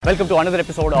Welcome to another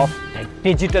episode of The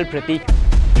Digital Pratik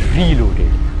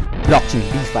Reloaded. Blockchain,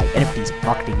 DeFi, NFTs,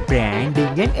 marketing,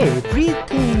 branding and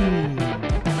everything.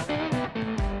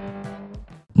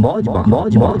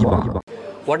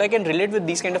 What I can relate with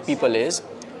these kind of people is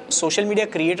social media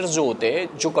creators जो होते हैं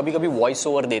जो कभी कभी voice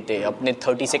over देते हैं अपने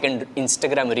 30 second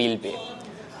Instagram reel पे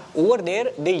over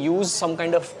there they use some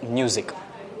kind of music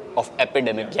of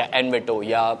epidemic या एनवेटो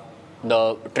या the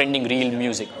trending reel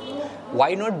music.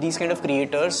 Why not these kind of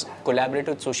creators collaborate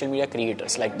with social media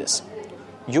creators like this?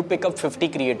 You pick up 50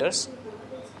 creators,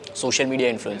 social media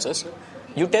influencers,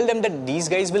 you tell them that these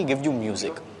guys will give you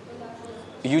music.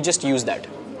 You just use that.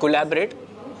 Collaborate.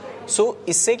 So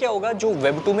इससे क्या होगा जो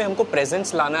Web2 में हमको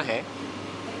presence लाना है,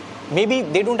 maybe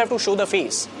they don't have to show the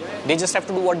face. They just have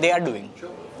to do what they are doing.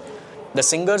 The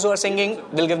singers who are singing,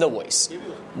 they'll give the voice.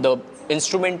 The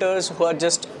instrumenters who are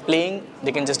just playing,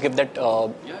 they can just give that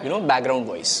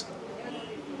background voice.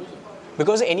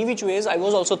 Because any which ways, I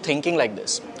was also thinking like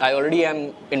this. I already am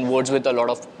in words with a lot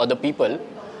of other people.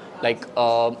 Like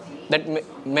that,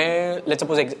 let's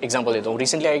suppose example देता हूँ.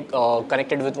 Recently, I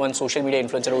connected with one social media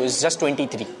influencer who is just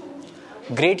 23.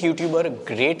 Great YouTuber,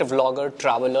 great vlogger,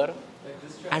 traveler,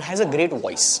 and has a great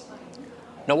voice.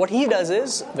 Now what he does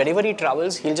is, whenever he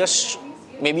travels, he'll just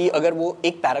maybe अगर वो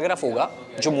एक paragraph होगा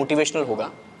जो motivational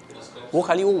होगा, वो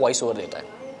खाली वो voice over देता है.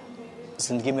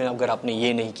 जिंदगी में अगर आपने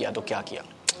ये नहीं किया तो क्या किया?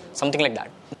 Something like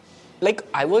that. Like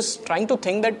I was trying to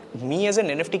think that me as an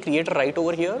NFT creator right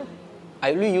over here,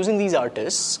 I will be using these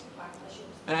artists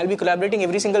and I'll be collaborating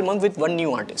every single month with one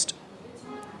new artist.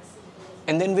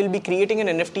 And then we'll be creating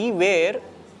an NFT where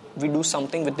we do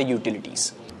something with the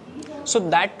utilities. So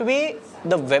that way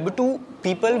the Web2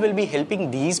 people will be helping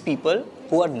these people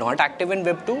who are not active in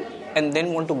Web2 and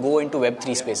then want to go into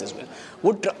Web3 space as well.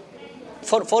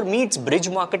 For me it's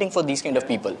bridge marketing for these kind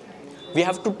of people. We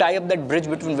have to tie up that bridge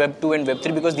between Web2 and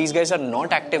Web3 because these guys are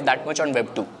not active that much on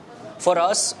Web2. For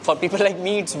us, for people like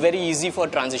me, it's very easy for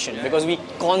transition because we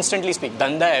constantly speak.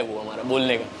 धंधा है वो हमारा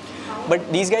बोलने का.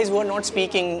 But these guys who are not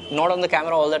speaking, not on the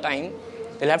camera all the time,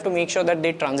 they'll have to make sure that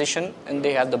they transition and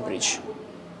they have the bridge.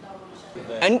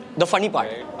 And the funny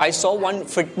part, I saw one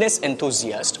fitness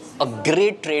enthusiast, a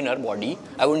great trainer body,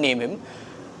 I would name him.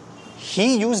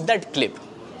 He used that clip.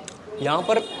 यहाँ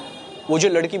पर वो जो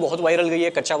लड़की बहुत viral गई है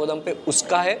कच्चा बादाम पे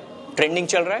उसका है ट्रेंडिंग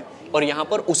चल रहा है और यहाँ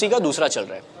पर उसी का दूसरा चल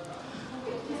रहा है.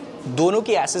 दोनों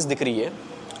की एसेस दिख रही है.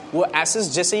 वो एसेस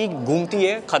जैसे ही घूमती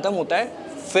है खत्म होता है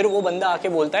फिर वो बंदा आके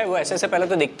बोलता है वो ऐसे से पहले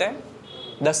तो देखता है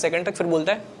 10 सेकंड तक फिर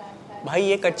बोलता है भाई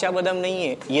ये कच्चा बादाम नहीं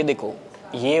है ये देखो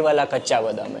ये वाला कच्चा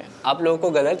बादाम है आप लोगों को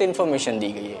गलत इन्फॉर्मेशन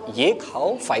दी गई है ये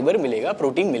खाओ फाइबर मिलेगा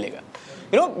प्रोटीन मिलेगा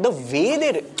the way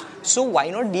they. So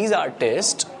why not these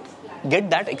artist get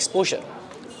that exposure.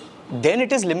 Then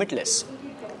it is limitless.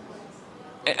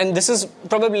 And this is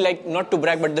probably like, not to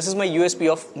brag, but this is my USP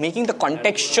of making the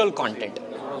contextual content.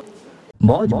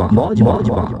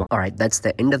 Alright, that's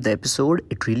the end of the episode.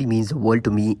 It really means the world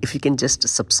to me if you can just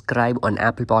subscribe on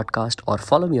Apple Podcast or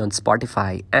follow me on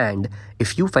Spotify. And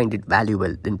if you find it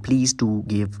valuable, then please do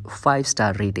give 5-star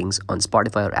ratings on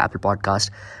Spotify or Apple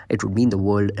Podcast. It would mean the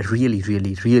world. Really,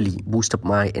 really, really boost up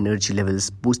my energy levels,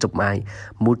 boost up my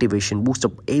motivation,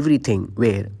 boost up everything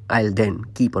where I'll then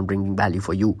keep on bringing value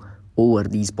for you over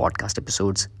these podcast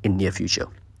episodes in near future.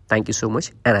 Thank you so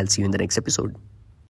much and I'll see you in the next episode.